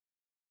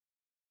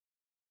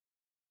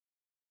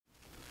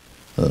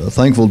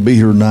Thankful to be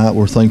here tonight.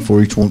 We're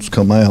thankful each one's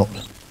come out.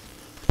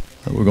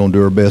 We're going to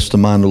do our best to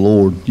mind the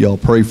Lord. Y'all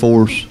pray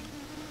for us.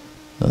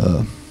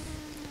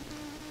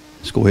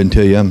 Let's go ahead and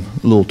tell you, I'm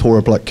a little tore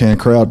up like can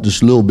crowd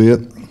just a little bit.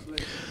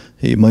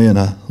 Amen.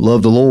 I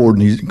love the Lord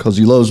because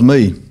He loves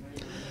me.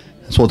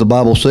 That's what the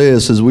Bible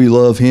says we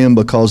love Him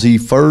because He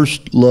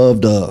first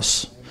loved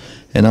us.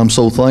 And I'm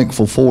so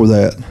thankful for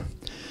that.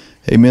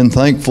 Amen.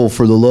 Thankful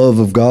for the love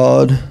of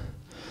God.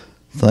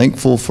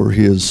 Thankful for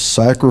His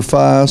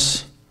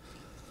sacrifice.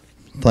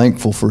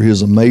 Thankful for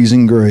His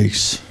amazing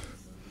grace.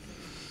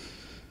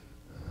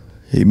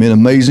 Amen.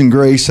 Amazing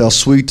grace, how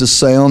sweet the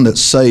sound that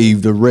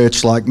saved a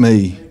wretch like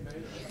me.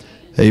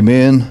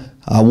 Amen.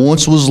 I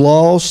once was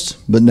lost,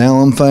 but now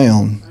I'm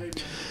found.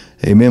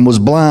 Amen. Was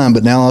blind,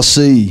 but now I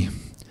see.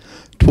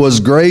 'Twas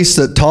grace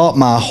that taught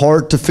my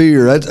heart to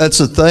fear. That's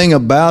the thing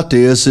about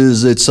this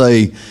is it's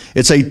a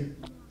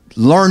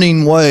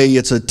learning way.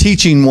 It's a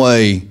teaching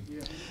way.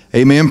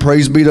 Amen.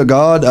 Praise be to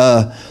God.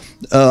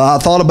 I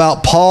thought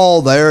about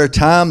Paul there, a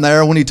time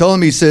there when he told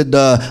him, he said,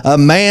 a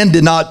man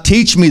did not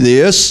teach me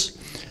this.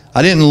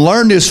 I didn't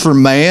learn this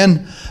from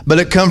man, but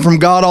it come from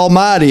God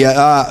Almighty.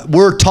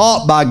 We're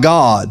taught by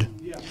God.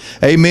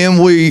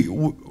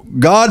 Amen.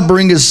 God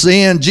brings us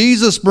in.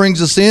 Jesus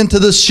brings us into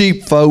the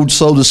sheepfold,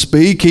 so to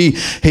speak.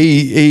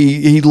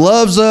 He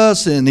loves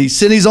us, and He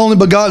sent His only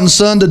begotten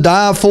Son to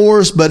die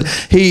for us. But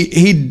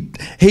He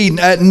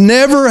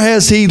never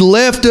has He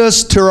left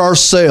us to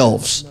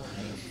ourselves.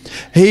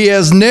 He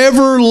has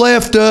never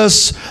left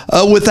us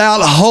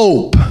without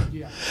hope.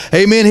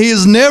 Amen. He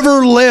has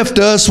never left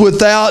us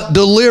without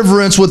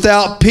deliverance,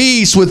 without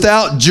peace,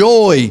 without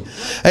joy.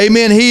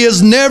 Amen. He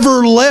has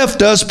never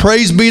left us,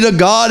 praise be to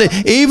God,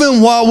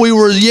 even while we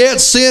were yet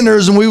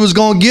sinners, and we was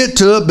going to get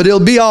to it, but it'll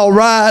be all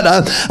right.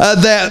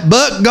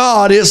 But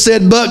God, it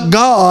said, but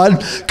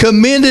God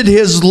commended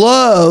His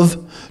love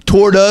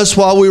toward us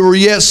while we were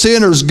yet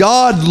sinners.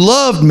 God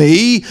loved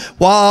me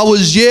while I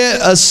was yet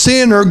a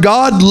sinner.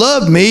 God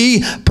loved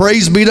me,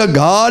 praise be to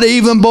God,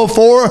 even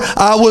before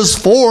I was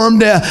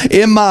formed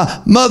in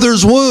my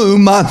mother's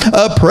womb.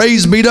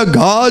 Praise be to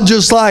God.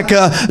 Just like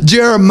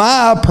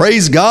Jeremiah,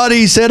 praise God,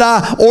 he said,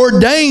 I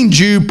ordained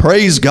you,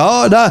 praise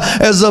God.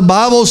 As the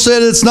Bible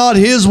said, it's not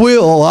His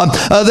will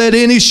that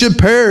any should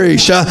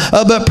perish,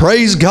 but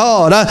praise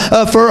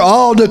God for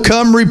all to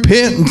come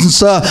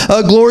repentance.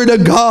 Glory to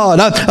God.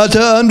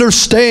 To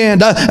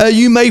understand.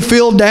 You may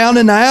feel down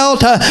and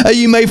out.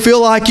 You may feel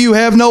like you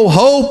have no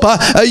hope.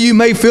 You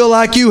may feel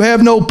like you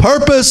have no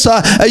purpose.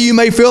 You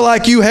may feel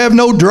like you have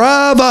no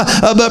drive.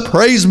 But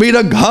praise be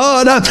to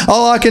God.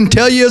 All I can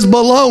tell you is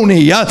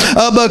baloney.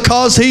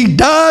 Because He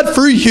died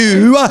for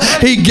you.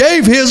 He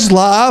gave His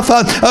life.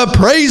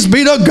 Praise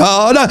be to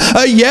God.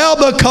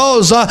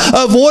 Because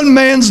of one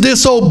man's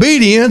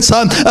disobedience,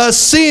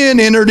 sin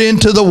entered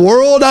into the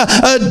world.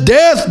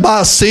 Death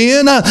by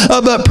sin.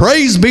 But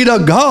praise be to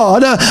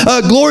God.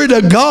 Glory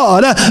to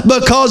God,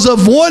 because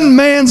of one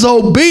man's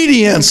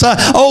obedience,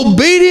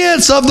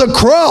 obedience of the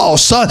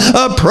cross.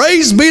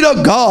 Praise be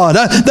to God,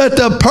 that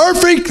the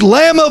perfect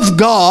Lamb of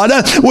God,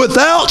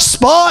 without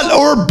spot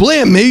or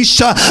blemish,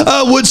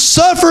 would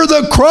suffer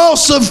the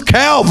cross of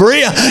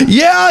Calvary.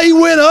 Yeah, He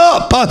went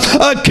up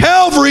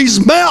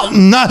Calvary's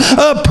mountain.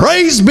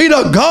 Praise be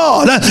to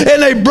God.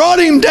 And they brought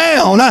Him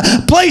down,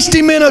 placed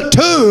Him in a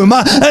tomb,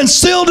 and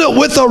sealed it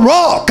with a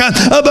rock.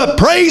 But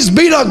praise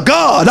be to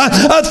God,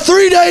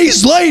 3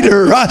 days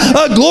later,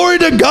 glory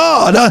to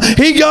God,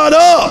 He got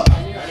up.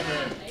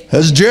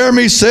 As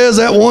Jeremy says,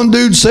 that one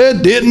dude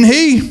said, didn't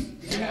he?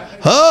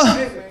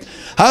 Huh?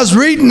 I was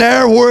reading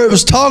there where it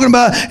was talking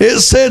about,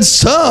 it said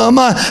some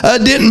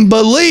didn't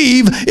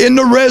believe in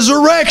the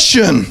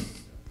resurrection.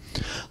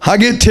 I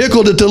get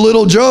tickled at the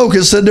little joke.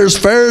 It said there's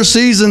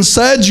Pharisees and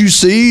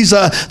Sadducees.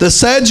 The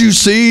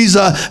Sadducees,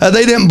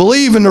 they didn't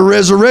believe in the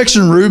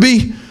resurrection,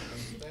 Ruby.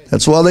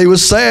 That's why they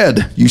was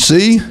sad, you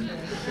see.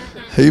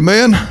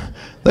 Amen.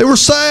 They were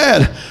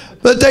sad.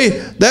 But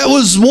that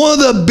was one of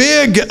the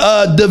big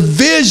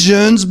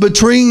divisions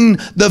between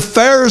the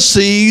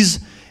Pharisees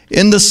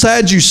and the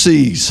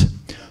Sadducees.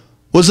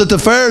 Was that the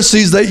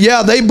Pharisees,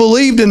 they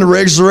believed in the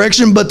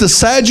resurrection, but the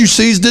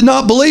Sadducees did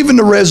not believe in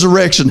the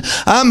resurrection.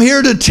 I'm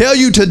here to tell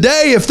you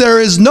today, if there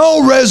is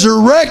no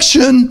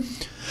resurrection,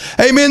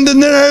 amen, then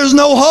there is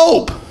no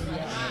hope.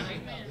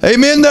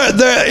 Amen.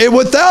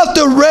 Without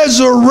the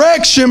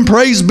resurrection,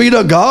 praise be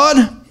to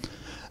God,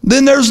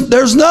 then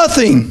there's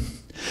nothing.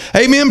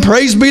 Amen.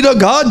 Praise be to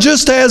God.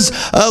 Just as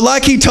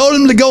like He told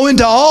them to go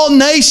into all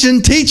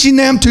nations, teaching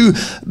them to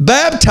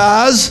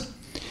baptize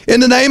in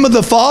the name of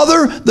the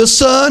Father, the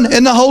Son,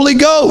 and the Holy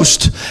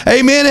Ghost.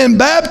 Amen. And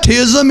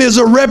baptism is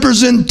a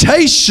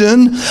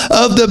representation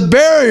of the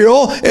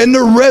burial and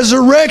the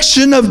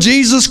resurrection of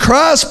Jesus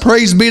Christ.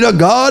 Praise be to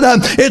God.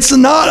 It's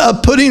not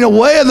a putting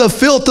away of the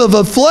filth of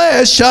the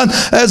flesh,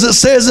 as it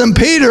says in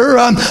Peter.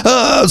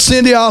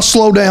 Cindy, I'll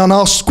slow down.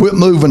 I'll quit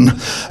moving.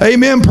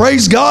 Amen.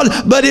 Praise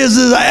God. But it is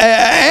an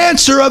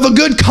answer of a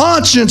good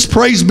conscience.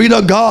 Praise be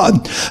to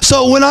God.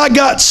 So when I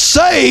got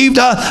saved,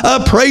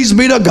 praise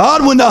be to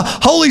God, when the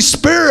Holy Holy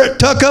Spirit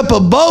took up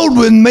abode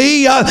with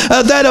me,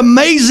 that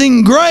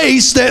amazing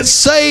grace that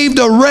saved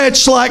a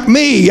wretch like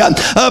me.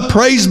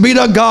 Praise be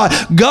to God.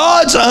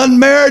 God's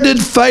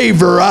unmerited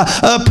favor.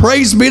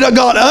 Praise be to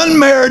God.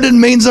 Unmerited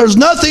means there's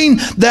nothing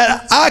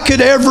that I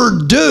could ever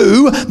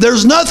do.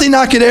 There's nothing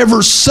I could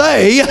ever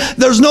say.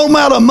 There's no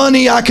amount of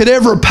money I could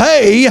ever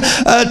pay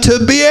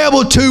to be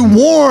able to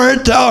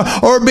warrant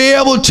or be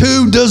able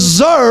to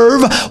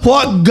deserve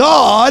what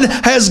God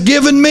has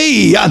given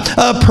me.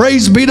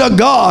 Praise be to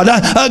God.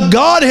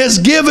 God has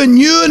given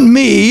you and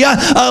me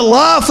a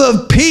life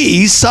of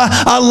peace,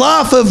 a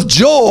life of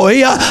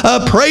joy.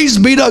 Praise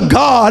be to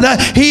God.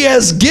 He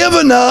has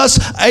given us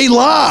a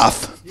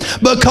life.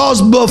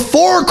 Because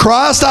before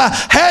Christ, I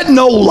had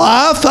no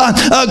life.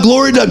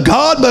 Glory to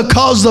God,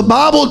 because the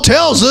Bible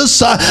tells us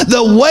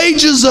the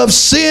wages of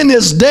sin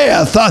is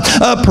death.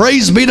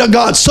 Praise be to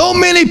God. So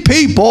many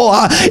people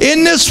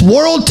in this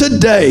world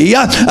today,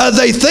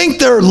 they think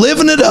they're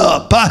living it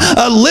up,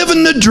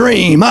 living the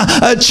dream,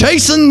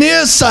 chasing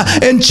this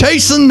and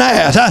chasing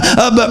that.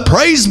 But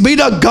praise be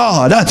to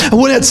God,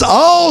 when it's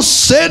all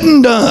said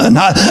and done,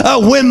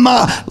 when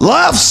my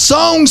life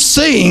song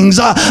sings,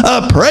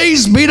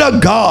 praise be to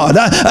God.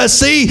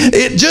 See,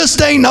 it just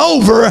ain't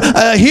over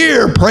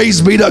here,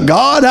 praise be to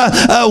God.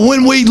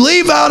 When we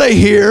leave out of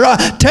here,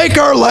 take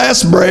our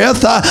last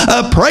breath,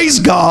 praise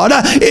God,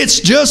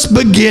 it's just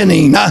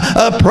beginning.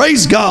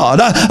 Praise God.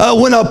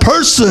 When a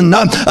person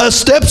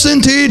steps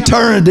into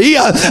eternity,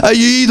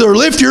 you either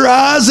lift your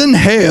eyes in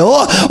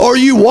hell or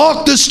you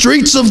walk the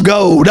streets of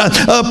gold.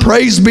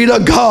 Praise be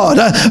to God.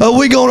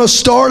 We're going to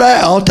start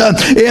out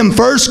in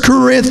 1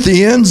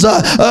 Corinthians,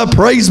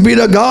 praise be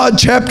to God,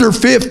 chapter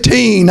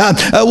 15.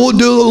 We'll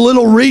do a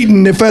little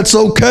reading if that's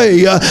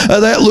okay.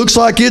 That looks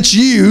like it's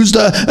used.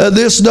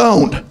 This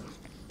don't.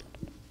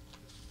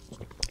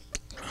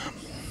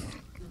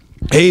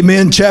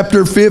 Amen.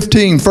 Chapter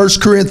 15, 1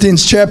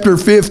 Corinthians chapter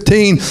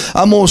 15.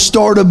 I'm going to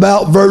start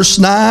about verse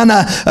 9.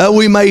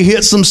 We may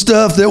hit some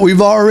stuff that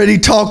we've already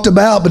talked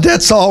about, but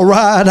that's all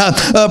right.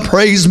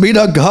 Praise be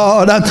to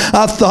God.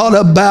 I thought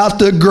about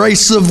the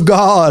grace of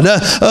God,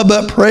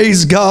 but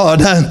praise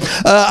God.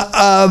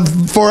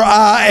 For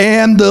I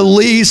am the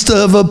least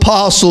of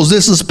apostles.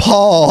 This is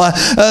Paul,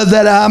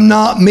 that I'm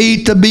not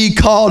meet to be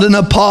called an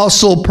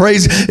apostle.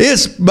 Praise.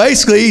 It's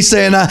basically he's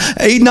saying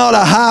he's not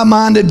a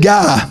high-minded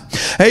guy.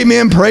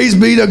 Amen. Praise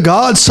be to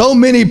God. So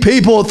many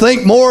people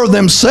think more of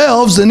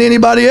themselves than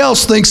anybody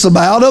else thinks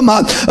about them.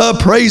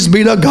 Praise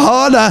be to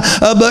God.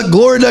 But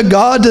glory to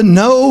God to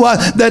know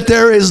that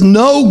there is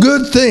no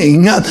good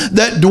thing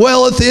that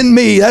dwelleth in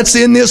me. That's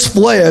in this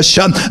flesh.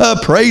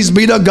 Praise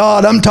be to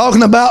God. I'm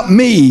talking about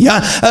me.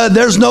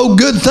 There's no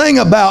good thing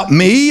about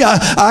me.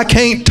 I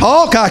can't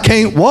talk. I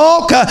can't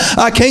walk.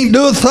 I can't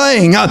do a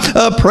thing.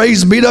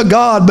 Praise be to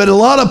God. But a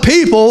lot of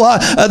people,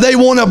 they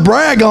want to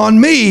brag on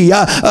me.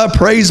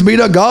 Praise be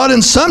to God.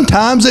 And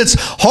sometimes it's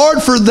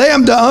hard for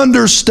them to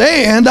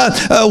understand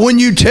when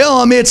you tell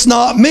them it's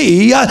not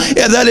me,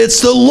 that it's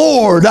the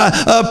Lord.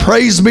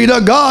 Praise be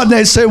to God. And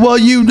they say, well,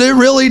 you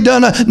really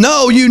done a...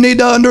 No, you need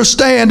to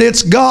understand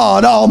it's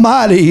God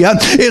Almighty.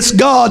 It's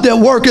God that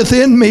worketh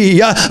in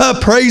me.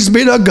 Praise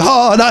be to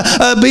God.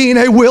 Being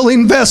a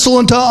willing vessel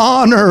unto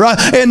honor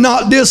and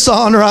not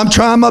dishonor. I'm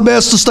trying my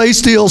best to stay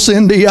still,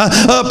 Cindy.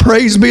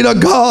 Praise be to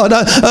God.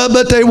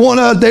 But they want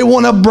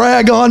to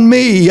brag on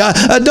me.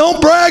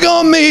 Don't brag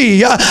on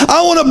me.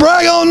 I want to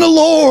brag on the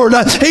Lord.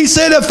 He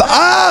said, if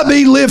I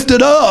be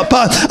lifted up,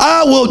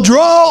 I will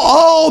draw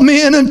all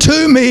men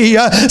unto me.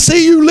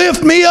 See, you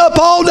lift me up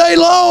all day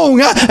long,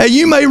 and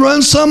you may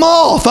run some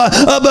off.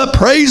 But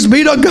praise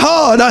be to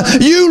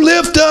God. You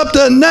lift up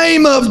the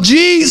name of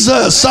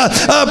Jesus.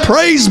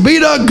 Praise be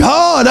to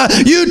God.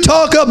 You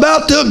talk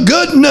about the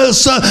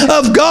goodness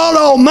of God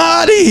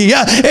Almighty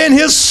and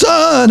His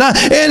Son,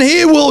 and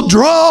He will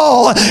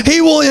draw,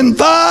 He will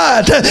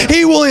invite,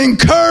 He will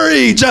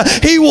encourage,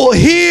 He will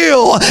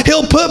heal,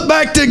 He'll put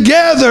back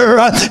together,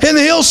 and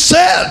He'll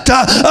set,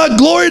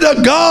 glory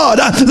to God,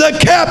 the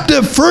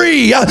captive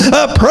free.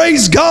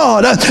 Praise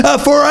God,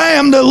 for I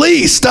am the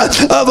least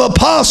of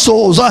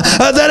apostles,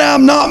 that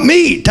I'm not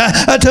meet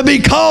to be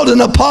called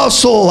an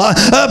apostle.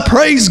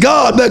 Praise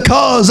God,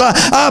 because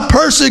I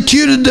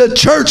persecuted the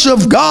church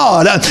of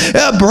God.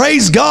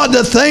 Praise God.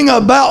 The thing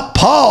about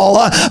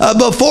Paul,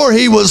 before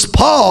he was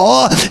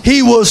Paul,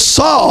 he was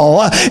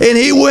Saul, and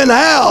he went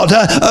out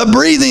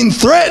breathing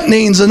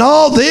threatenings and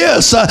all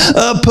this,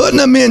 putting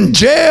them in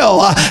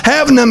jail,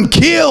 having them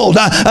killed.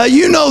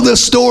 You know the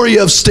story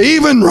of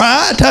Stephen,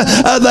 right?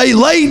 They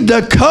laid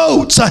the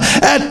coats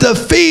at the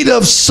feet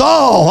of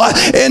Saul,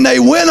 and they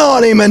went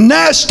on him and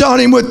gnashed on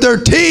him with their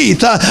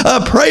teeth.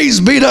 Praise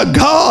be to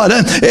God.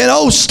 And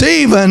oh,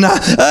 Stephen,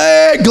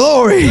 hey,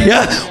 glory.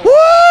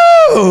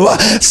 Woo!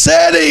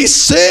 Said he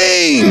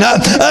seen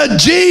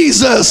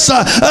Jesus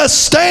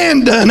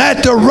standing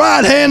at the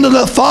right hand of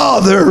the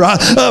Father.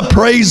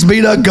 Praise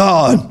be to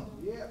God.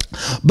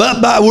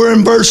 We're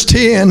in verse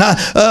 10,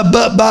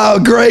 but by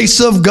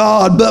grace of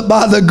God, but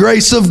by the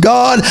grace of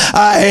God,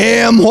 I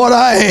am what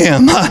I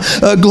am.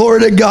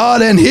 Glory to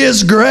God. And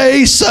His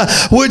grace,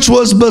 which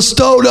was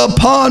bestowed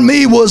upon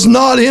me, was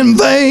not in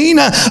vain,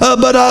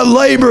 but I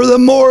labor the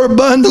more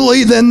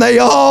abundantly than they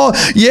all,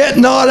 yet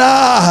not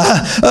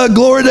I.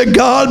 Glory to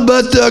God,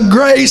 but the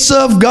grace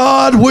of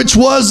God, which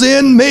was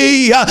in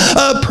me.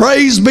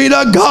 Praise be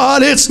to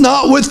God. It's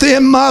not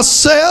within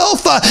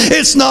myself.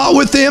 It's not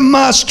within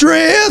my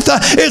strength.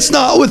 It's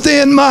not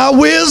within my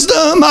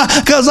wisdom,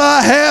 because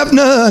I have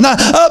none,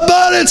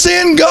 but it's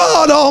in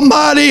God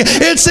Almighty.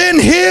 It's in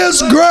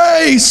His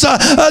grace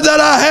that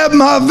I have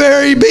my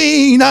very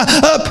being.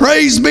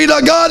 Praise be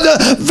to God,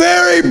 the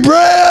very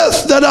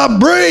breath that I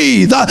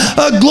breathe.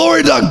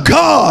 Glory to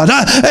God,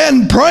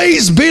 and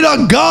praise be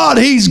to God,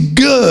 He's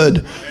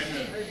good.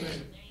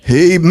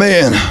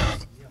 Amen.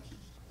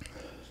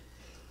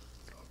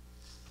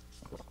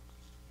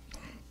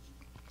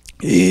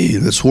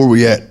 That's where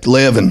we at,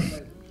 11.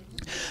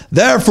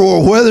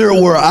 Therefore, whether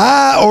it were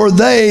I or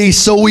they,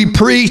 so we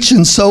preach,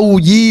 and so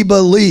ye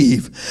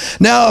believe.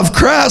 Now, if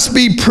Christ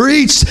be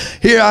preached,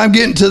 here I'm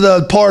getting to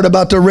the part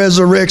about the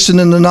resurrection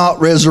and the not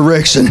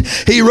resurrection.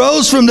 He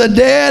rose from the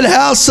dead.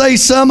 How say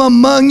some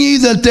among you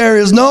that there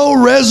is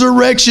no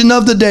resurrection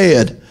of the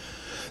dead?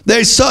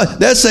 They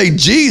say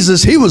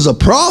Jesus, He was a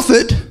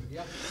prophet.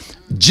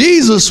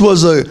 Jesus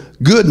was a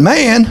good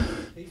man.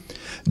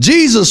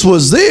 Jesus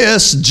was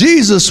this,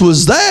 Jesus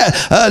was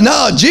that.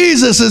 No,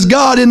 Jesus is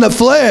God in the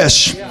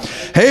flesh.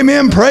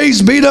 Amen.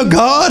 Praise be to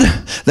God.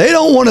 They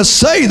don't want to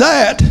say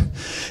that.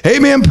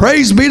 Amen.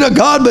 Praise be to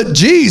God. But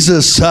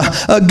Jesus,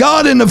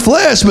 God in the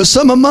flesh. But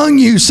some among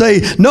you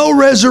say, no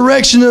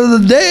resurrection of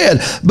the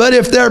dead. But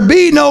if there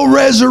be no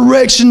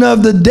resurrection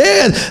of the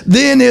dead,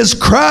 then is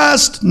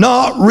Christ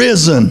not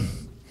risen?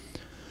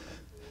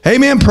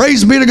 Amen.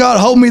 Praise be to God.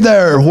 Hold me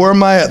there. Where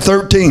am I at?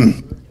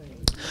 13.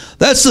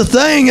 That's the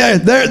thing.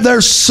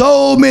 There's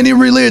so many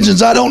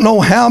religions. I don't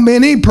know how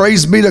many.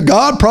 Praise be to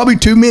God. Probably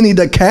too many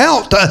to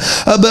count.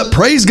 But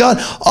praise God,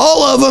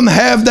 all of them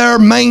have their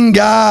main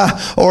guy,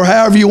 or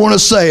however you want to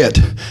say it.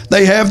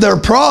 They have their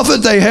prophet.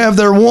 They have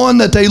their one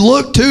that they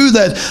look to,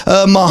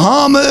 that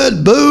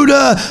Muhammad,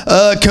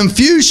 Buddha,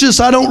 Confucius.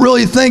 I don't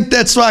really think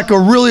that's like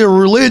really a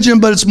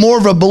religion, but it's more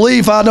of a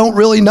belief. I don't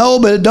really know,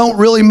 but it don't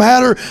really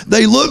matter.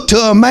 They look to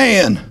a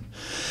man.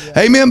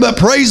 Amen. But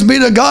praise be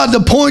to God, the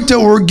point that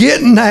we're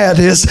getting at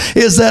is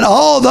that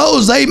all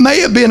those, they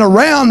may have been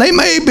around. They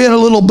may have been a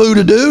little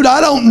Buddha dude.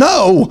 I don't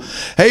know.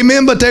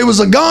 Amen. But there was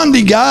a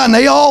Gandhi guy, and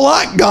they all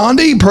liked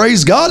Gandhi.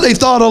 Praise God. They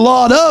thought a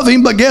lot of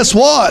him. But guess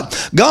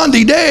what?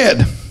 Gandhi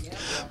dead.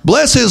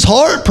 Bless his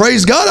heart.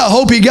 Praise God. I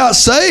hope he got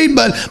saved,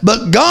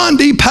 but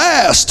Gandhi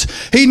passed.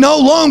 He no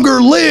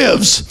longer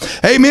lives.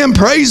 Amen.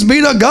 Praise be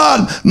to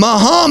God.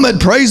 Muhammad,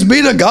 praise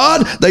be to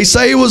God. They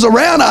say he was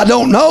around. I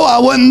don't know. I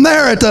wasn't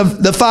there at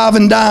the five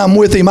and dime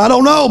with him. I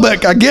don't know,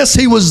 but I guess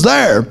he was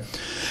there.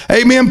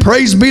 Amen.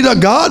 Praise be to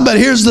God. But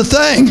here's the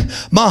thing.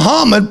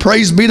 Muhammad,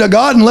 praise be to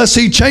God, unless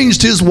he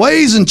changed his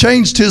ways and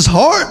changed his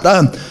heart,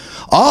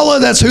 Allah,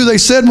 that's who they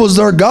said was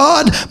their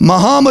God.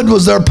 Muhammad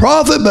was their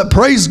prophet, but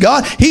praise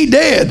God, he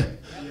dead.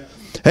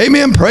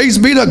 Amen. Praise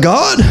be to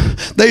God.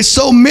 There's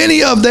so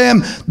many of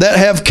them that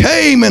have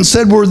came and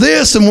said we're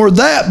this and we're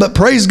that, but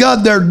praise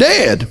God, they're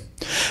dead.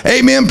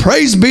 Amen.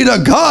 Praise be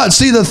to God.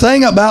 See, the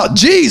thing about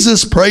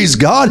Jesus, praise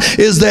God,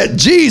 is that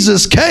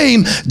Jesus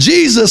came,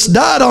 Jesus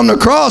died on the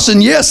cross,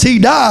 and yes, He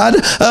died,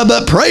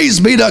 but praise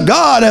be to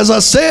God, as I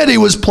said, He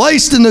was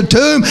placed in the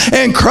tomb,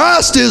 and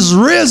Christ is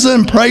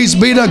risen, praise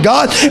be to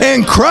God,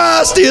 and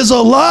Christ is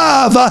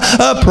alive,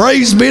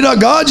 praise be to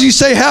God. You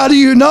say, how do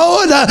you know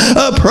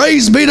it?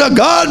 Praise be to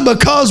God,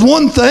 because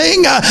one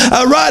thing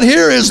right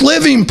here is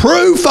living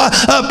proof,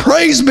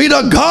 praise be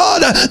to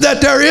God,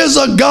 that there is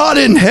a God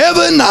in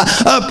heaven.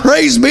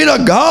 Praise be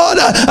to God,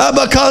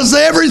 because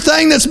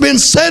everything that's been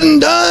said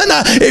and done,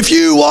 if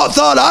you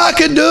thought I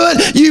could do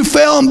it, you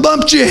fell and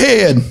bumped your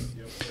head.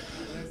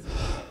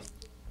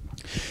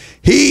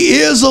 He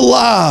is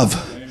alive.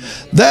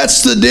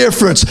 That's the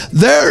difference.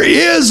 There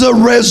is a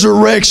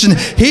resurrection.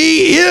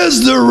 He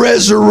is the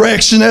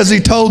resurrection, as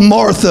He told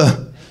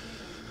Martha.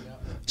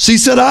 She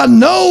said, I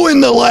know in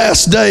the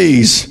last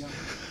days.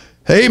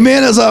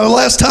 Amen.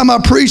 Last time I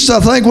preached, I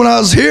think when I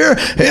was here,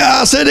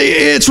 I said,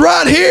 it's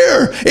right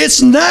here.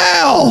 It's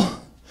now.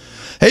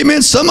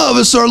 Amen. Some of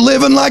us are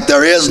living like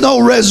there is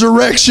no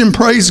resurrection.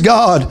 Praise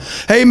God.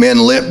 Amen.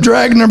 Lip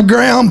dragging the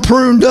ground,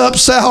 pruned up,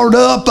 soured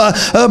up.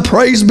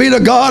 Praise be to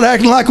God,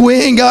 acting like we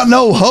ain't got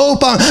no hope.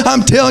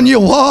 I'm telling you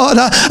what,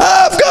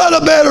 I've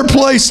got a better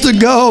place to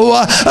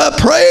go.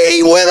 Pray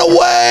He went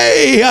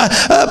away.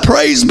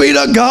 Praise be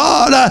to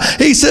God.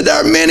 He said,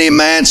 there are many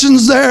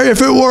mansions there.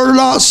 If it were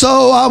not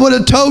so, I would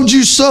have told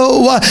you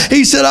so.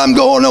 He said, I'm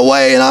going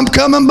away and I'm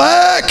coming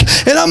back,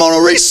 and I'm going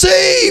to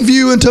receive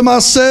you into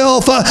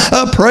myself.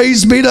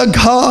 Praise be to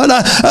God.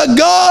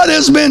 God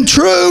has been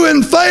true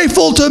and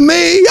faithful to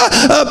me.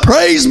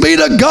 Praise be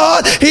to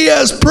God. He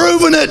has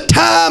proven it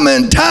time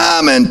and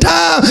time and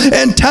time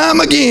and time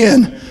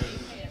again.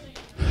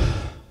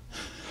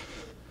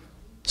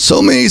 So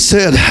many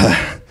said,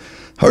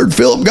 heard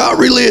Philip got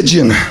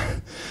religion.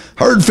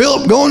 Heard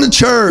Philip going to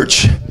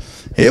church.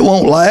 It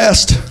won't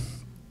last.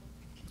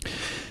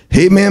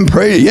 Amen.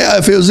 Pray. Yeah,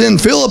 if it was in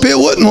Philip, it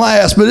wouldn't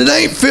last, but it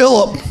ain't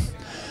Philip.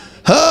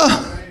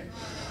 Huh?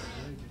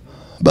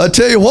 But I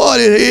tell you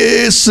what,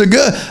 it's a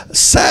good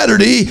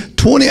Saturday,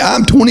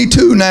 I'm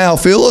 22 now,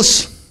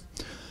 Phyllis.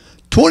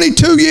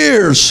 22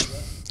 years.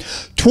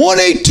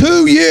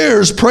 22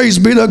 years, praise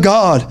be to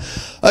God.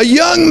 A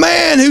young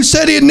man who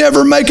said he'd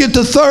never make it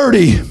to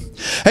 30.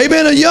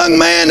 Amen. A young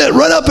man that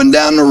run up and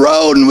down the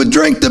road and would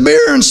drink the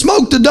beer and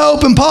smoke the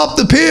dope and pop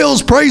the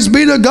pills, praise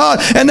be to God,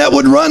 and that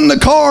would run the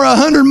car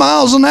 100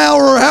 miles an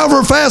hour or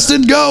however fast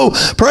it'd go,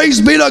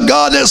 praise be to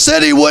God, that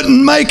said he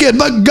wouldn't make it.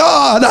 But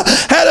God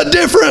had a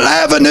different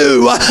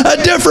avenue,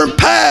 a different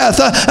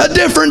path, a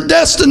different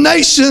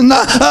destination.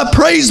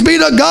 Praise be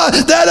to God.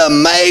 That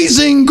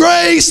amazing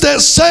grace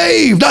that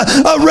saved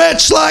a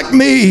wretch like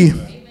me.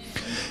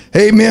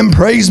 Amen.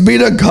 Praise be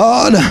to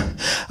God.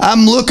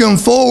 I'm looking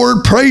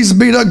forward, praise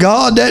be to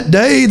God, that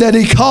day that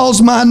he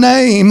calls my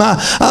name.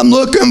 I'm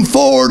looking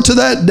forward to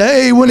that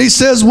day when he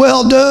says,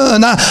 well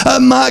done,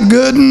 my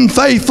good and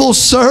faithful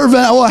servant.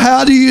 Well,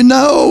 how do you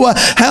know?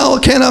 How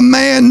can a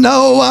man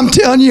know? I'm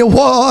telling you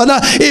what,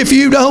 if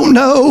you don't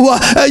know,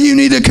 you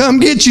need to come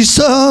get you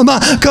some,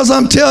 because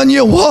I'm telling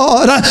you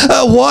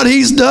what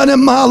he's done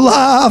in my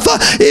life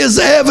is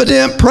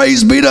evident,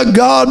 praise be to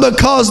God,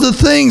 because the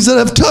things that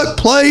have took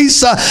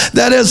place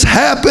that has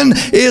happened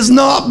is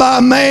not by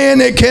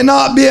man. It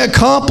cannot be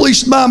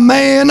accomplished by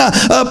man.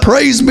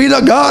 Praise be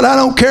to God. I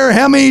don't care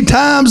how many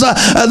times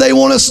they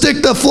want to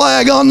stick the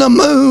flag on the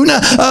moon.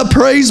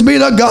 Praise be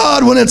to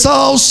God. When it's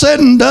all said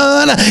and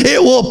done, it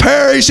will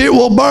perish, it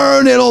will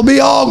burn, it'll be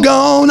all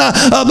gone.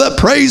 But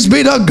praise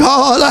be to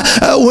God,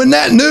 when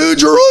that new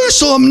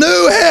Jerusalem,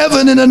 new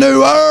heaven and a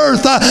new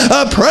earth,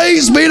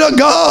 praise be to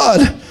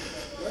God.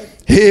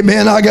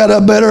 Amen. I got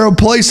a better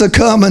place of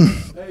coming.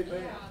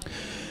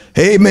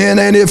 Amen.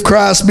 And if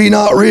Christ be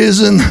not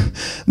risen,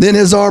 then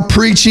is our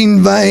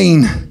preaching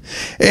vain,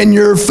 and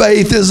your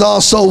faith is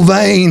also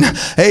vain.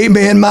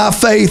 Amen. My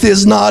faith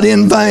is not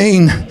in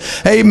vain.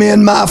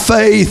 Amen. My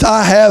faith,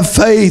 I have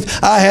faith.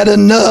 I had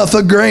enough,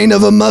 a grain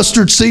of a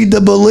mustard seed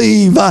to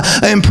believe.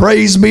 And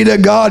praise be to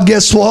God.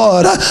 Guess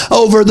what?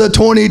 Over the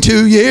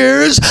 22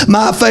 years,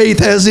 my faith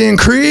has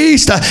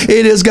increased.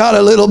 It has got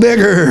a little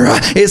bigger.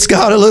 It's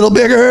got a little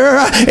bigger,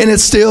 and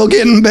it's still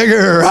getting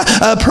bigger.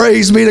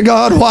 Praise be to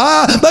God.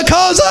 Why?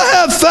 Because I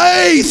have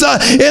faith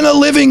in a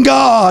living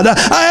God.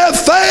 I have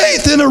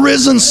faith in a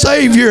risen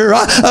Savior.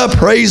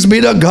 Praise be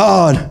to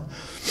God.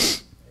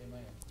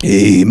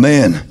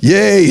 Amen.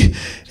 Yea.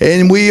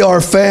 And we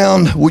are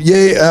found.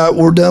 Yea,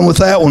 we're done with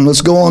that one.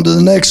 Let's go on to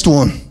the next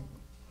one.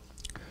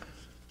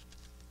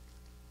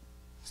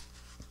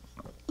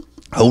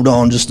 Hold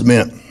on just a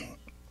minute.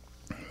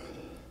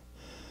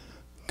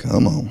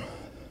 Come on.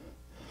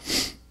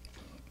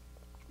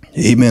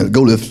 Amen.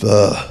 Go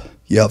to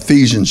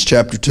Ephesians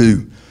chapter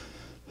 2.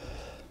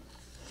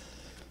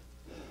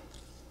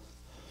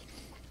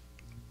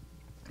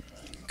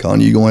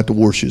 Connie, you're going to have to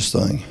wash this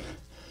thing.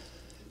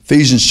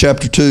 Ephesians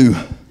chapter 2.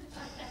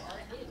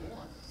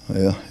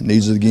 Yeah, it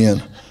needs it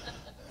again.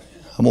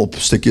 I'm going to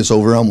stick this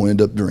over. I'm going to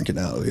end up drinking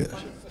out of it.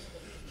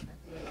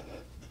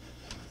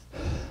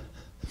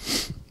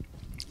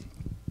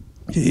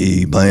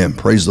 Amen.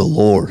 Praise the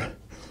Lord.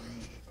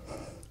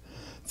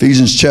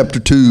 Ephesians chapter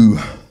 2.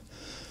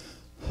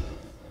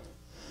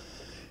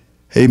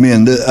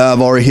 Amen. I've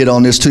already hit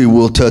on this too.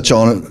 We'll touch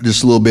on it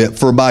just a little bit.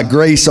 For by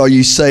grace are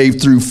you saved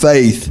through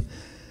faith,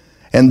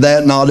 and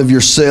that not of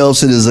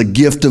yourselves. It is a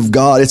gift of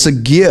God. It's a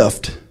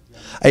gift,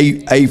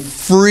 a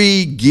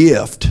free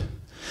gift.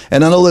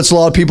 And I know that's a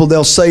lot of people,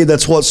 they'll say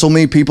that's what so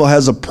many people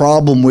has a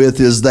problem with,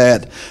 is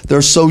that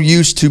they're so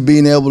used to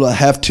being able to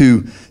have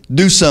to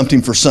do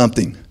something for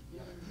something,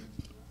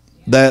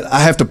 that I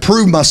have to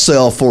prove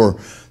myself, or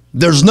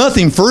there's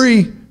nothing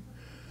free.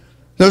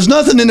 There's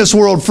nothing in this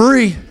world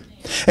free.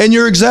 And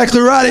you're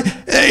exactly right.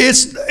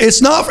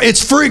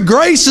 It's free.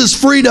 Grace is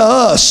free to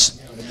us.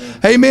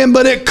 Amen.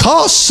 But it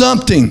costs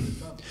something.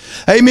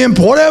 Amen.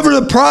 Whatever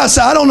the price,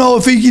 I don't know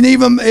if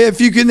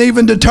you can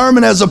even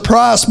determine as a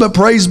price, but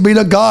praise be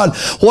to God.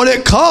 What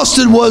it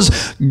costed was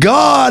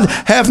God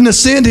having to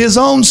send his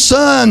own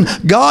son,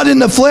 God in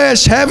the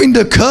flesh, having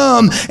to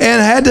come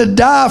and had to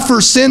die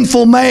for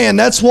sinful man.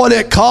 That's what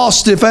it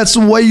cost, if that's the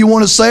way you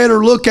want to say it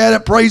or look at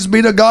it. Praise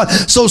be to God.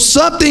 So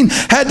something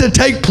had to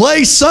take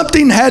place.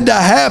 Something had to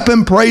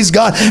happen. Praise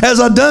God.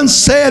 As I done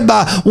said,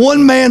 by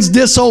one man's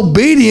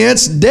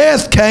disobedience,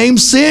 death came,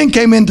 sin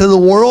came into the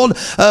world.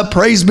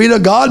 Praise be to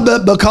God.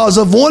 But because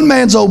of one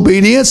man's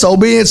obedience of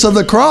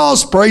the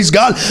cross, praise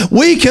God,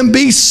 we can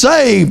be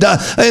saved.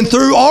 And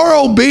through our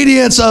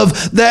obedience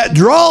of that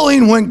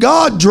drawing, when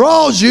God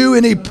draws you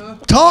and he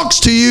talks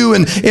to you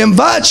and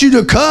invites you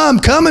to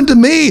come unto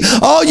me,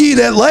 all ye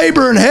that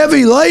labor and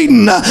heavy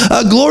laden.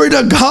 Glory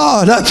to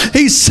God.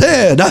 He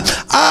said,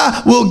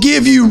 I will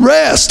give you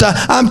rest.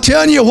 I'm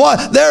telling you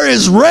what, there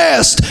is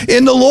rest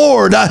in the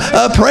Lord.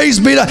 Praise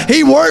be to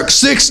He worked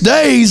 6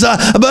 days,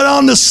 but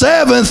on the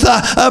seventh,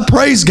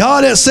 praise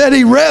God, it said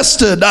He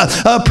rested.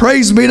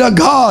 Praise be to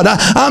God.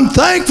 I'm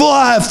thankful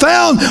I have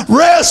found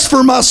rest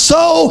for my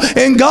soul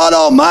in God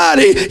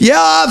Almighty. Yeah,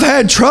 I've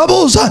had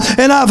troubles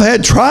and I've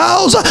had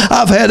trials.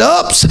 I've had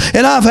ups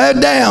and I've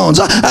had downs.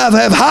 I've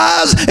had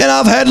highs and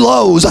I've had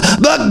lows.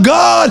 But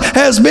God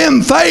has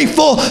been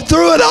faithful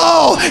through it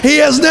all. He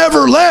has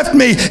never left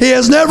me. He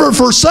has never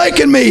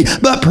forsaken me.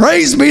 But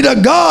praise be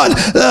to God.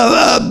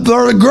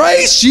 For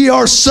grace ye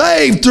are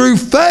saved through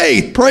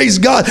faith. Praise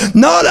God.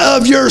 Not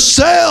of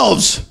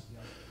yourselves.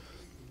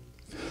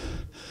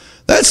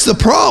 That's the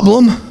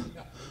problem.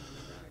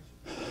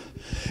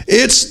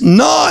 It's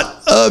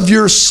not of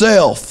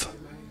yourself.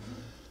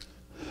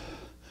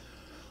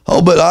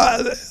 Oh, but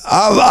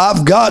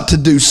I've got to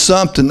do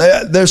something.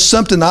 There's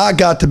something I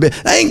got to be.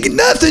 Ain't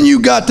nothing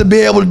you got to be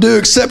able to do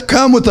except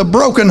come with a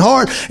broken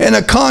heart and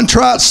a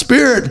contrite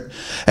spirit.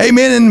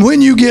 Amen. And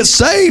when you get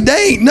saved,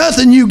 there ain't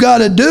nothing you got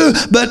to do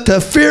but to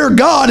fear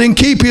God and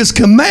keep His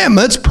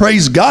commandments.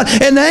 Praise God.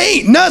 And there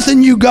ain't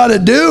nothing you got to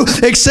do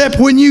except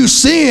when you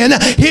sin,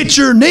 hit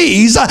your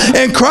knees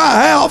and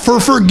cry out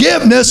for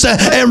forgiveness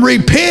and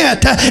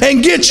repent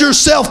and get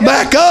yourself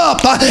back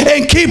up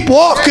and keep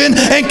walking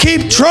and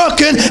keep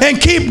trucking and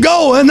keep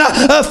going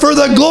for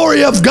the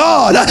glory of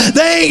God.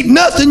 There ain't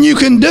nothing you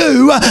can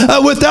do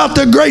without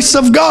the grace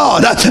of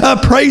God.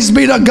 Praise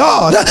be to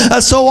God.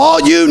 So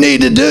all you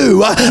need to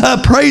do,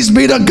 praise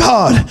be to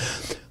God.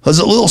 Was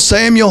it little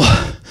Samuel?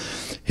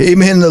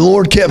 Amen. The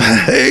Lord kept,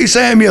 hey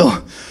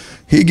Samuel.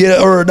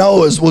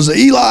 Was it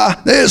Eli?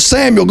 There's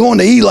Samuel going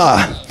to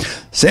Eli.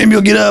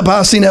 Samuel, get up.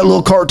 I seen that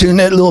little cartoon,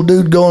 that little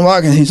dude going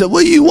walking. He said,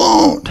 what do you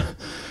want? He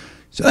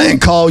said, I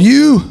didn't call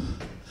you.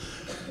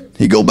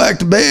 He go back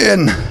to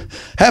bed.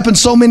 Happened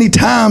so many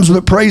times,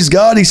 but praise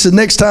God. He said,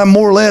 next time,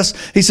 more or less,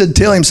 he said,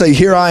 tell him, say,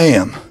 here I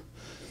am.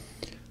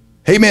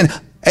 Amen.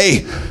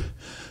 Hey,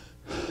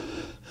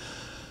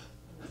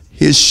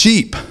 his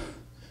sheep,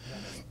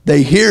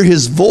 they hear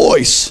his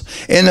voice,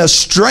 and a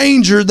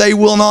stranger they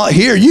will not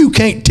hear. You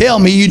can't tell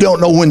me you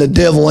don't know when the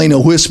devil ain't a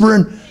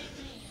whispering.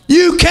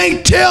 You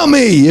can't tell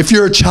me if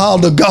you're a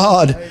child of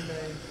God.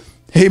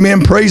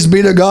 Amen. Praise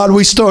be to God.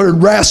 We started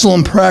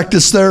wrestling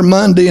practice there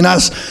Monday, and I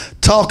was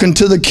talking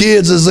to the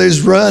kids as they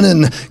was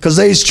running because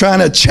they was trying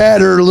to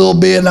chatter a little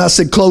bit, and I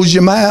said, close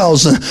your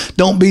mouths.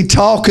 Don't be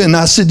talking.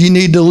 I said, you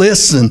need to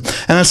listen.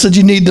 And I said,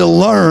 you need to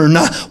learn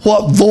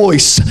what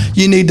voice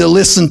you need to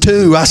listen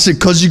to. I said,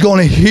 because you're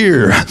going to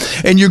hear,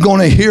 and you're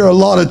going to hear a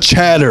lot of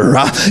chatter.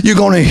 You're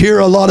going to hear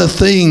a lot of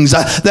things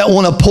that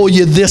want to pull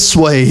you this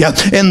way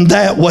and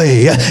that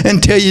way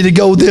and tell you to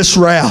go this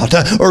route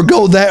or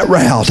go that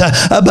route.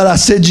 But I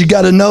said, you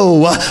got to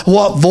know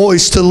what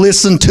voice to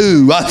listen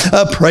to.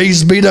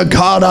 Praise be to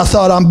God. I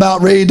thought I'm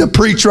about ready to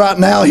preach right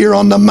now here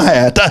on the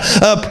mat.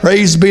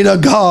 Praise be to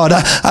God.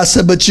 I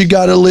said, but you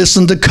got to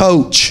listen to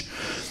Coach.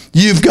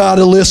 You've got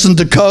to listen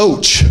to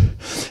Coach.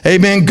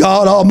 Amen.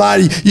 God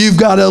Almighty, you've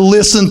got to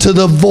listen to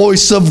the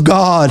voice of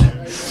God.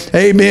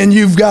 Amen.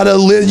 You've got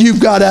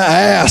to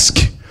ask.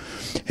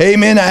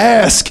 Amen.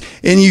 Ask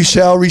and you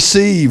shall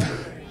receive.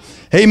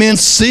 Amen.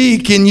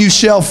 Seek and you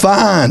shall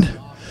find.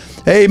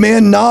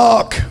 Amen.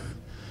 Knock.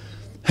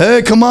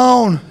 Hey, come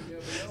on.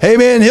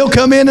 Amen. He'll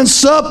come in and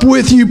sup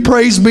with you.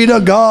 Praise be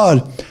to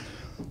God.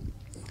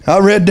 I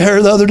read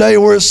there the other day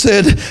where it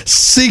said,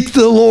 seek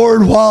the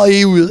Lord while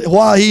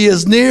he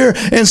is near,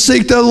 and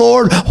seek the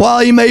Lord while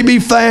he may be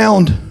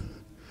found.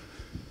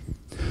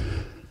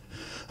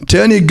 I'm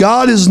telling you,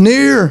 God is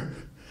near.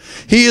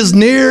 He is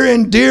near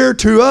and dear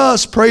to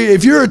us. Pray.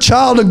 If you're a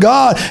child of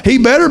God, He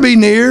better be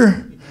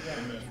near.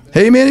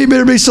 Amen. He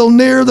better be so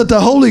near that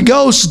the Holy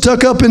Ghost is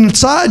tucked up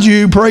inside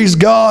you. Praise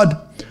God.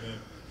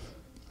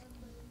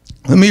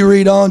 Let me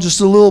read on just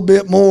a little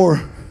bit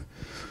more.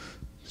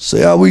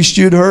 Say, I wish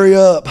you'd hurry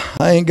up.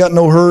 I ain't got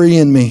no hurry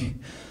in me.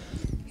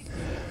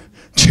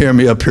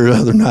 Jeremy up here the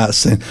other night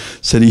said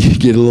he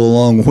get a little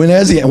long. When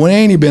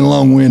ain't he been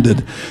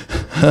long-winded?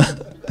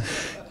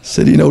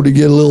 Said, to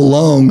get a little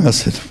long. I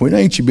said, when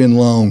ain't you been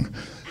long?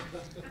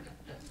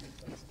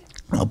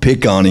 I'll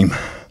pick on him.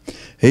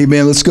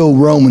 Amen. Let's go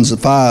Romans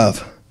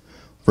 5.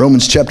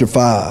 Romans chapter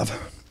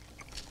 5.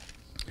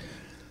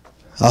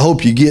 I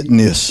hope you're getting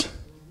this.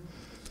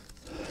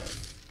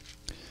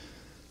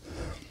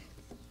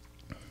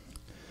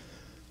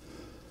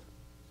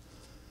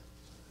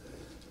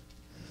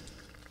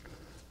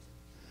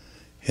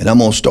 And I'm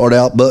going to start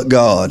out, but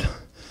God,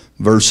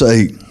 verse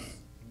 8.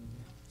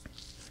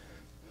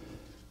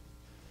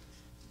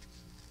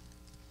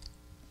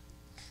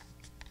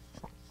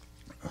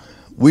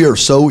 We are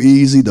so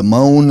easy to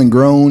moan and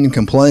groan and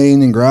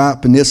complain and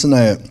gripe and this and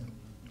that.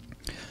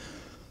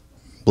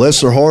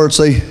 Bless their hearts,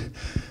 they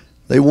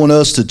They want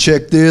us to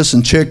check this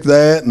and check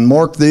that and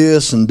mark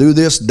this and do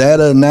this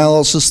data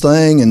analysis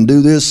thing and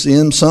do this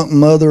in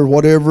something other,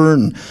 whatever.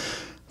 And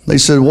they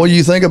said, what do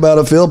you think about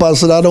it, Philip? I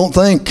said, I don't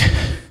think.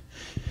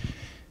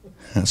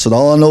 I said,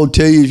 all I know to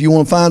tell you, if you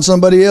want to find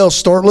somebody else,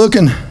 start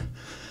looking.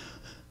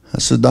 I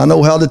said, I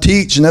know how to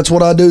teach, and that's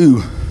what I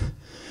do.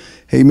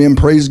 Amen.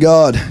 Praise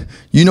God.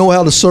 You know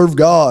how to serve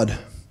God.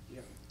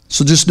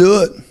 So just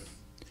do it.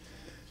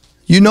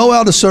 You know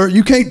how to serve.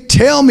 You can't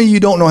tell me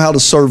you don't know how to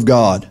serve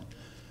God.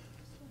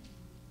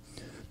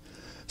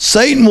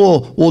 Satan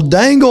will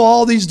dangle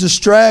all these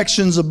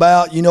distractions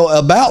about,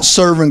 about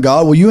serving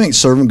God. Well, you ain't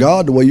serving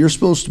God the way you're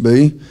supposed to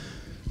be.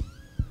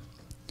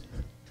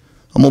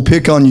 I'm going to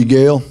pick on you,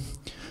 Gail.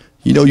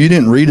 You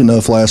didn't read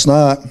enough last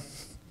night.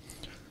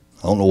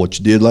 I don't know what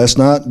you did last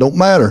night. Don't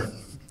matter.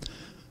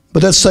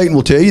 But that Satan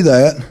will tell you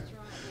that.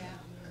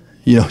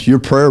 Your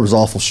prayer was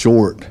awful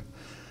short.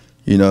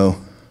 Should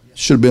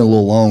have been a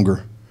little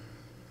longer.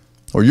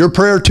 Or your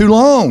prayer too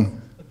long.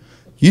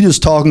 You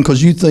just talking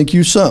because you think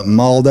you something.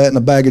 All that in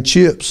a bag of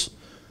chips.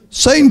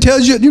 Satan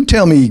tells you. You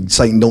tell me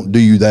Satan don't do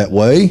you that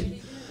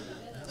way.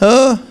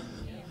 Huh?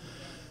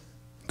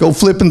 Go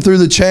flipping through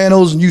the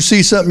channels and you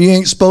see something you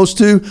ain't supposed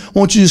to. Why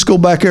don't you just go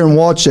back there and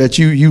watch that?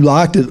 You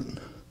liked it.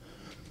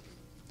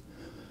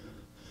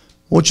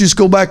 Why don't you just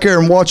go back there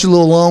and watch a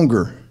little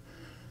longer?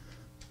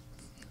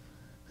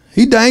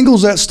 He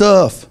dangles that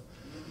stuff.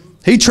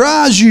 He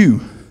tries you.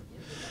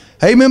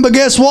 Amen, but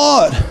guess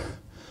what?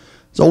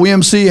 So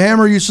MC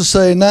Hammer used to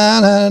say,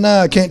 nah,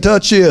 I can't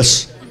touch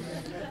this.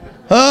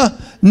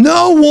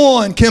 No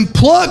one can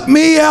pluck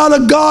me out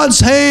of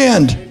God's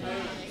hand.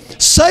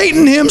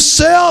 Satan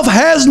himself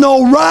has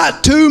no right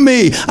to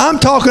me. I'm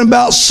talking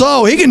about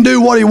soul. He can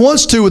do what he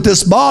wants to with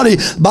this body.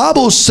 The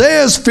Bible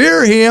says,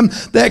 fear him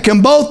that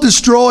can both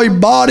destroy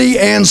body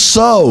and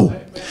soul.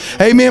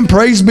 Amen.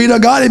 Praise be to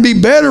God. It'd be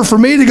better for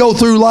me to go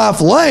through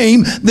life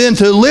lame than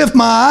to lift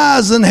my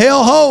eyes in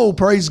hell whole.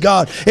 Praise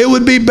God. It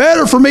would be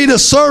better for me to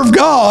serve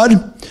God.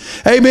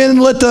 Amen.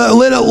 And let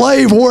it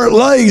lay where it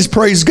lays.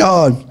 Praise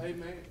God.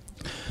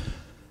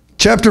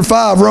 Chapter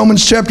 5,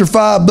 Romans chapter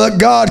 5, but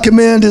God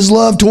commended his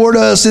love toward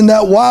us in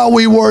that while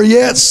we were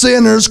yet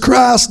sinners,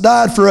 Christ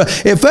died for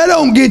us. If that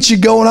don't get you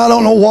going, I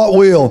don't know what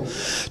will.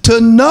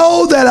 To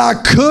know that I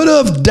could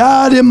have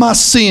died in my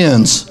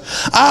sins.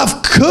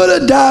 I could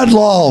have died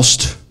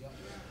lost.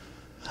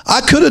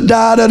 I could have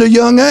died at a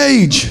young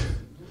age.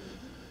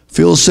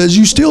 Phil says,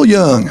 you still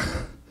young.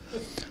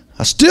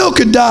 I still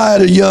could die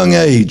at a young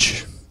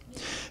age.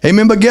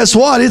 Amen, but guess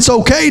what? It's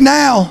okay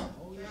now.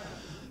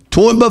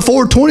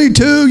 Before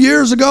 22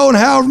 years ago and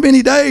however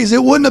many days,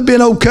 it wouldn't have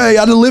been okay.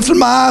 I'd have lifted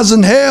my eyes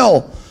in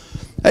hell.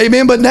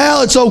 Amen. But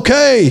now it's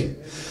okay.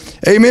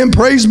 Amen.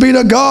 Praise be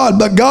to God.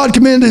 But God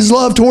commended his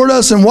love toward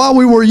us, and while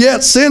we were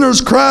yet sinners,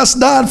 Christ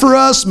died for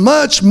us.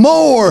 Much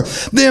more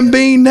than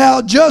being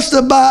now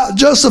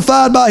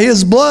justified by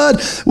his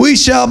blood, we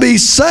shall be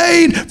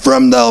saved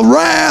from the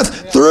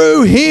wrath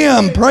through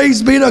him.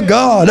 Praise be to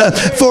God.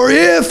 For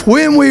if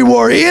when we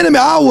were enemy,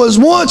 I was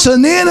once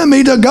an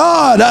enemy to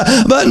God,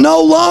 but no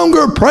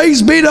longer,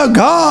 praise be to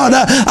God,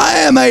 I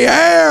am an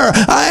heir.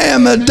 I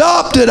am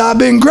adopted. I've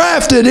been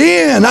grafted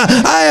in.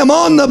 I am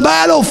on the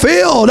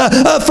battlefield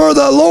for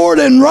the Lord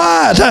and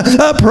right.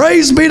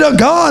 Praise be to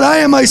God. I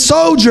am a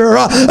soldier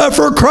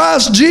for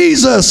Christ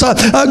Jesus.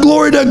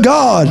 Glory to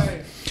God.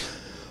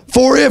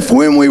 For if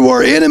when we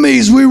were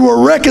enemies, we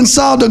were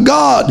reconciled to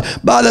God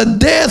by the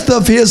death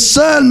of his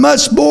Son,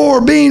 much more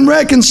being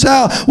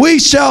reconciled, we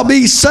shall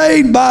be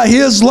saved by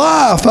his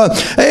life.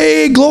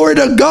 Hey, glory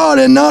to God.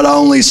 And not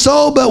only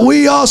so, but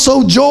we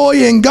also joy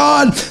in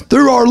God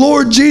through our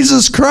Lord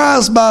Jesus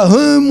Christ, by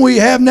whom we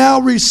have now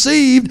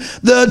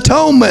received the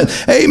atonement.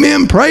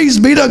 Amen.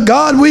 Praise be to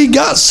God. We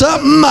got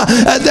something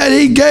that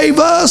he gave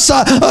us.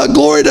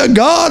 Glory to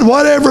God.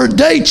 Whatever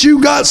date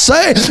you got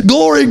saved,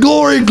 glory,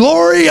 glory,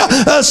 glory.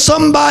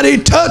 Somebody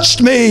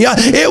touched me.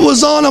 It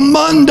was on a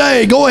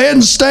Monday. Go ahead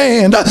and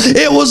stand.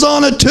 It was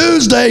on a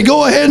Tuesday.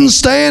 Go ahead and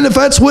stand if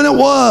that's when it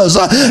was.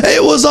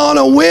 It was on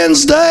a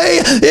Wednesday.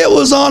 It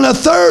was on a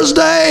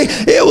Thursday.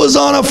 It was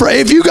on a Friday.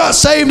 If you got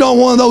saved on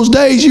one of those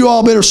days, you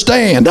all better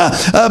stand.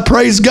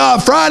 Praise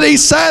God. Friday,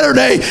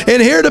 Saturday,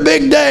 and here the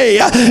big day.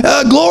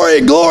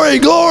 Glory, glory,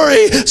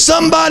 glory.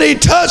 Somebody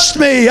touched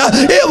me.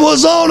 It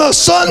was on a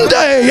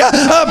Sunday.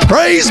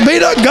 Praise be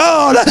to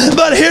God.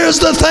 But here's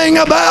the thing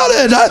about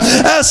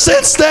it.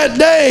 Since that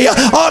day,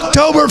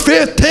 October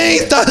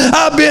 15th,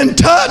 I've been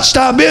touched.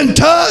 I've been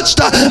touched.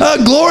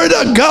 Glory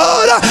to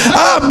God.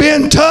 I've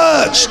been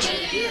touched.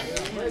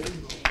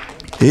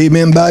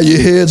 Amen. Bow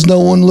your heads,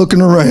 no one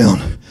looking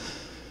around.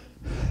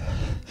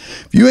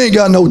 If you ain't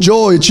got no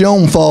joy, it's your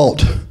own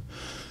fault.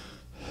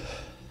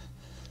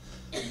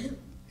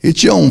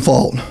 It's your own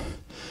fault.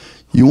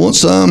 You want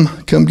some?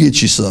 Come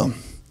get you some.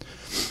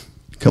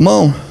 Come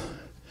on.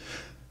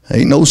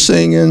 Ain't no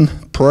singing,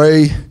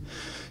 pray.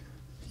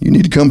 You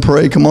need to come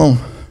pray. Come on.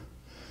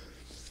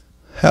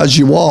 How's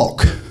your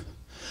walk?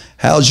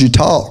 How's your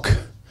talk?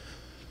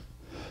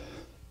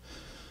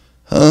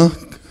 Huh?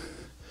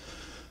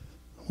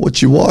 what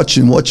you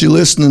watching, what you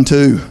listening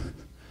to.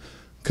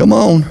 Come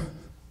on.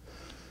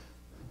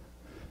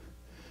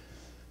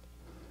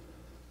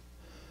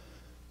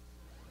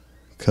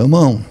 Come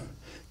on.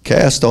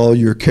 Cast all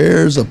your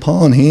cares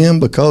upon him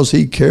because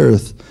he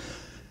careth.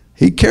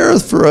 He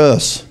careth for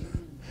us.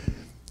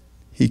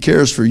 He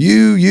cares for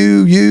you,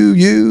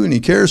 and he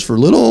cares for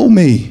little old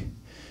me.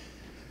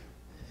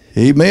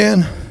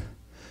 Amen.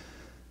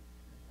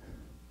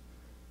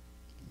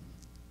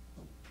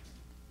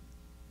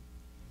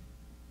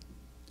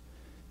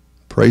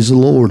 Praise the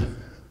Lord.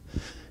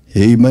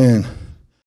 Amen.